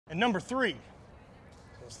And number 3. So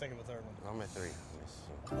let's think of a third one. Number 3.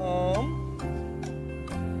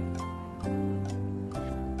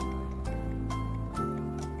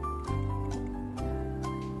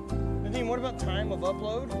 Nadine, what about time of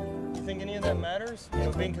upload? You think any of that matters? You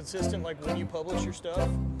know, being consistent, like when you publish your stuff?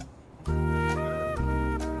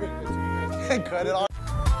 Cut it off.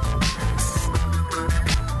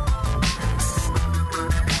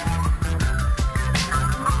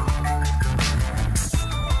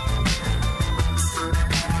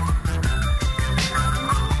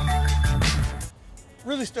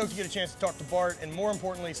 Really stoked to get a chance to talk to Bart, and more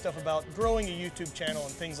importantly, stuff about growing a YouTube channel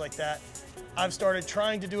and things like that. I've started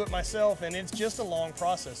trying to do it myself, and it's just a long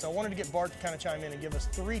process. So I wanted to get Bart to kind of chime in and give us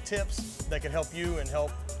 3 tips that could help you and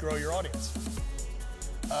help grow your audience.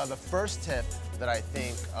 The first tip that I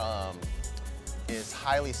think is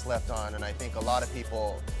highly slept on, and I think a lot of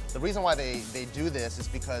people, the reason why they do this is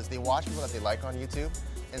because they watch people that they like on YouTube,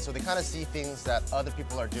 and so they kind of see things that other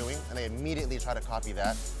people are doing, and they immediately try to copy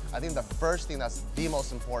that. I think the first thing that's the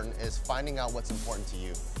most important is finding out what's important to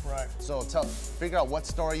you. Right. So figure out what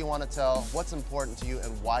story you want to tell, what's important to you,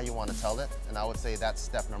 and why you want to tell it. And I would say that's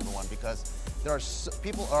step number 1, because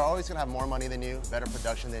people are always going to have more money than you, better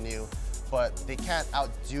production than you, but they can't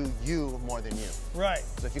outdo you more than you. Right.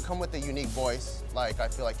 So if you come with a unique voice, like I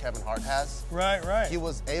feel like Kevin Hart has, right. He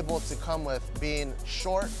was able to come with being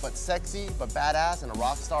short but sexy but badass and a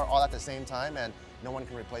rock star all at the same time, and no one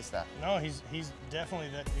can replace that. No, he's definitely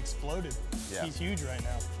that exploded. Yeah. He's huge right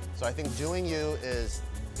now. So I think doing you is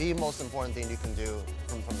the most important thing you can do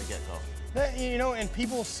from the get-go. You know, and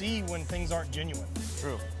people see when things aren't genuine.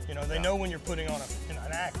 True. You know, they know when you're putting on an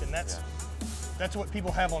act, and that's what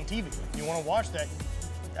people have on TV. If you want to watch that,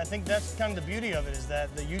 I think that's kind of the beauty of it, is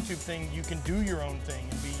that the YouTube thing, you can do your own thing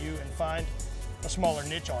and be you and find a smaller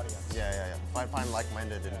niche audience. Yeah. Find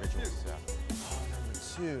like-minded individuals. Yeah. Oh, number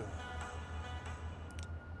 2.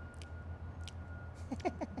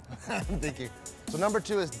 I'm thinking. So number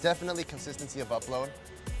 2 is definitely consistency of upload.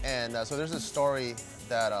 And so there's a story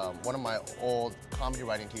that one of my old comedy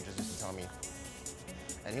writing teachers used to tell me.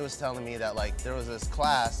 And he was telling me that like there was this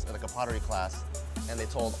class, like a pottery class, and they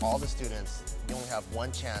told all the students you only have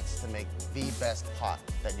 1 chance to make the best pot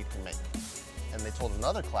that you can make. And they told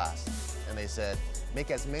another class, and they said,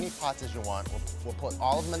 make as many pots as you want. We'll put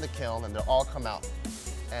all of them in the kiln, and they'll all come out.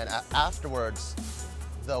 And afterwards,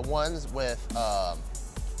 the ones with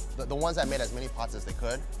the ones that made as many pots as they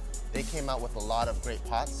could, they came out with a lot of great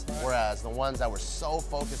pots. Right. Whereas the ones that were so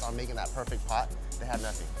focused on making that perfect pot, they had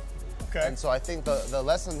nothing. Okay. And so I think the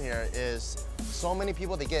lesson here is so many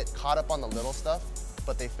people, they get caught up on the little stuff,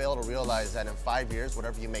 but they fail to realize that in 5 years,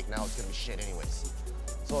 whatever you make now is gonna be shit anyways.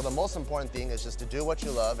 So the most important thing is just to do what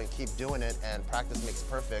you love and keep doing it, and practice makes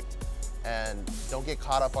perfect. And don't get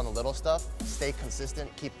caught up on the little stuff. Stay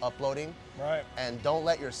consistent, keep uploading. Right. And don't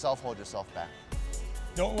let yourself hold yourself back.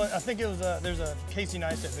 I think it was there's a Casey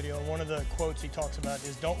Neistat video, and one of the quotes he talks about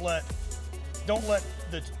is don't let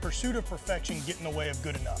the pursuit of perfection get in the way of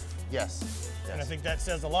good enough. Yes. And I think that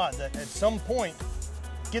says a lot, that at some point,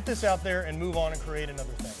 get this out there and move on and create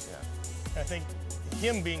another thing. Yeah. And I think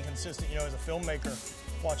him being consistent, you know, as a filmmaker,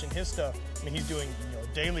 watching his stuff, I mean, he's doing, you know,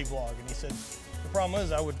 a daily vlog, and he said, the problem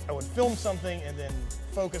is I would film something and then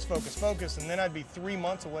focus, and then I'd be 3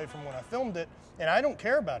 months away from when I filmed it, and I don't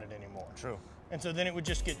care about it anymore. True. And so then it would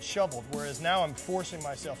just get shoveled, whereas now I'm forcing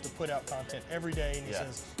myself to put out content every day, and he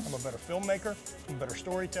says, I'm a better filmmaker, I'm a better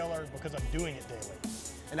storyteller, because I'm doing it daily.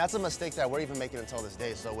 And that's a mistake that we're even making until this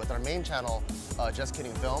day. So with our main channel, Just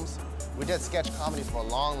Kidding Films, we did sketch comedy for a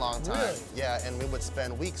long, long time. Really? Yeah, and we would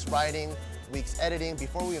spend weeks writing, weeks editing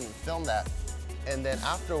before we even filmed that. And then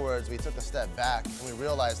afterwards, we took a step back and we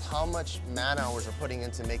realized how much man-hours we're putting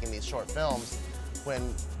into making these short films,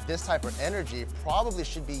 when this type of energy probably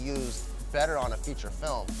should be used better on a feature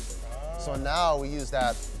film. So now we use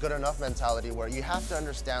that good enough mentality where you have to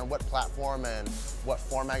understand what platform and what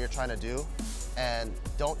format you're trying to do, and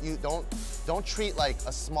don't treat like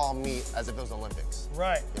a small meet as if it was Olympics.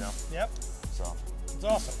 Right. You know? Yep. So it's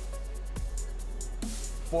awesome.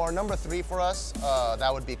 For number 3 for us,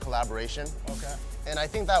 that would be collaboration. Okay. And I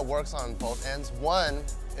think that works on both ends. One,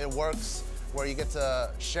 it works where you get to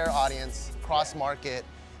share audience, cross-market,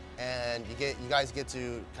 and you guys get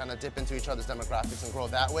to kind of dip into each other's demographics and grow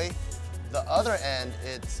that way. The other end,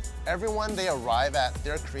 it's everyone, they arrive at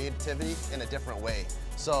their creativity in a different way.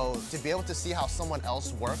 So to be able to see how someone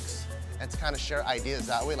else works and to kind of share ideas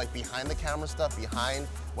that way, like behind the camera stuff, behind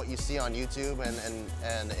what you see on YouTube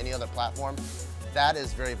and any other platform, that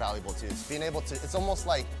is very valuable too. It's being able to, it's almost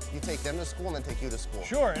like you take them to school and then take you to school.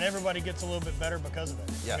 Sure, and everybody gets a little bit better because of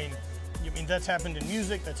it. Yeah. I mean that's happened in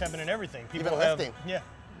music, that's happened in everything. People Even have, lifting. yeah,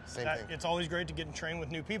 Same thing. It's always great to get and train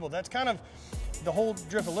with new people. That's kind of the whole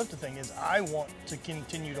DRIFTA LIFTA thing is I want to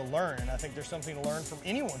continue to learn, and I think there's something to learn from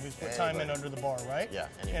anyone who's put time in under the bar, right? Yeah,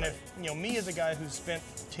 anybody. And if, you know, me as a guy who's spent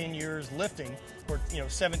 10 years lifting, or, you know,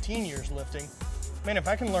 17 years lifting, man, if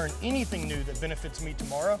I can learn anything new that benefits me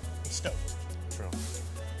tomorrow, I'm stoked. True.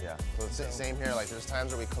 Yeah, so it's the same here. Like there's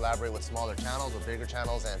times where we collaborate with smaller channels, with bigger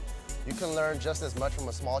channels, and you can learn just as much from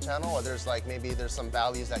a small channel, or there's like maybe there's some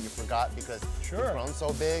values that you forgot because you've grown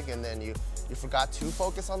so big, and then you forgot to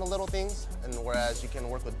focus on the little things. And whereas you can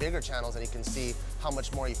work with bigger channels and you can see how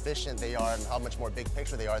much more efficient they are and how much more big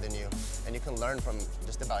picture they are than you, and you can learn from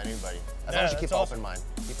just about anybody as long as you keep an open mind.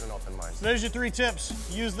 Keep an open mind. So there's your 3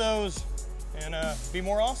 tips. Use those and be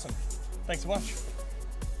more awesome. Thanks a bunch.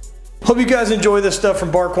 Hope you guys enjoy this stuff from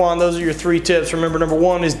BART KWAN. Those are your 3 tips. Remember, number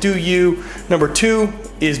 1 is do you. Number 2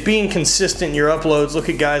 is being consistent in your uploads. Look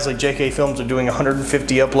at guys like JK Films are doing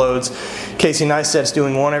 150 uploads. Casey Neistat's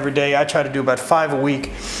doing 1 every day. I try to do about 5 a week.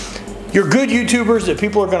 Your good YouTubers that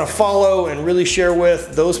people are going to follow and really share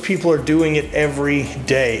with, those people are doing it every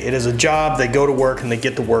day. It is a job. They go to work and they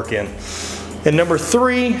get the work in. And number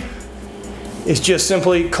 3 is just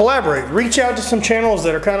simply collaborate. Reach out to some channels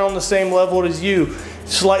that are kind of on the same level as you,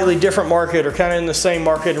 slightly different market or kind of in the same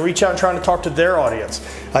market, and reach out and trying to talk to their audience.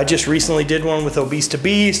 I just recently did one with Obese to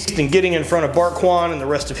Beast and getting in front of BART KWAN and the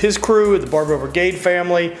rest of his crew, the Barbell Brigade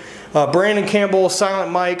family, Brandon Campbell,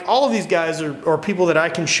 Silent Mike. All of these guys are people that I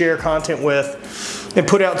can share content with and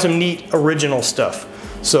put out some neat original stuff.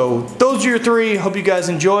 So those are your 3. Hope you guys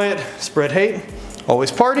enjoy it. Spread hate,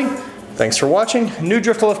 always party. Thanks for watching. New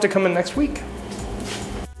DRIFTA LIFTA coming next week.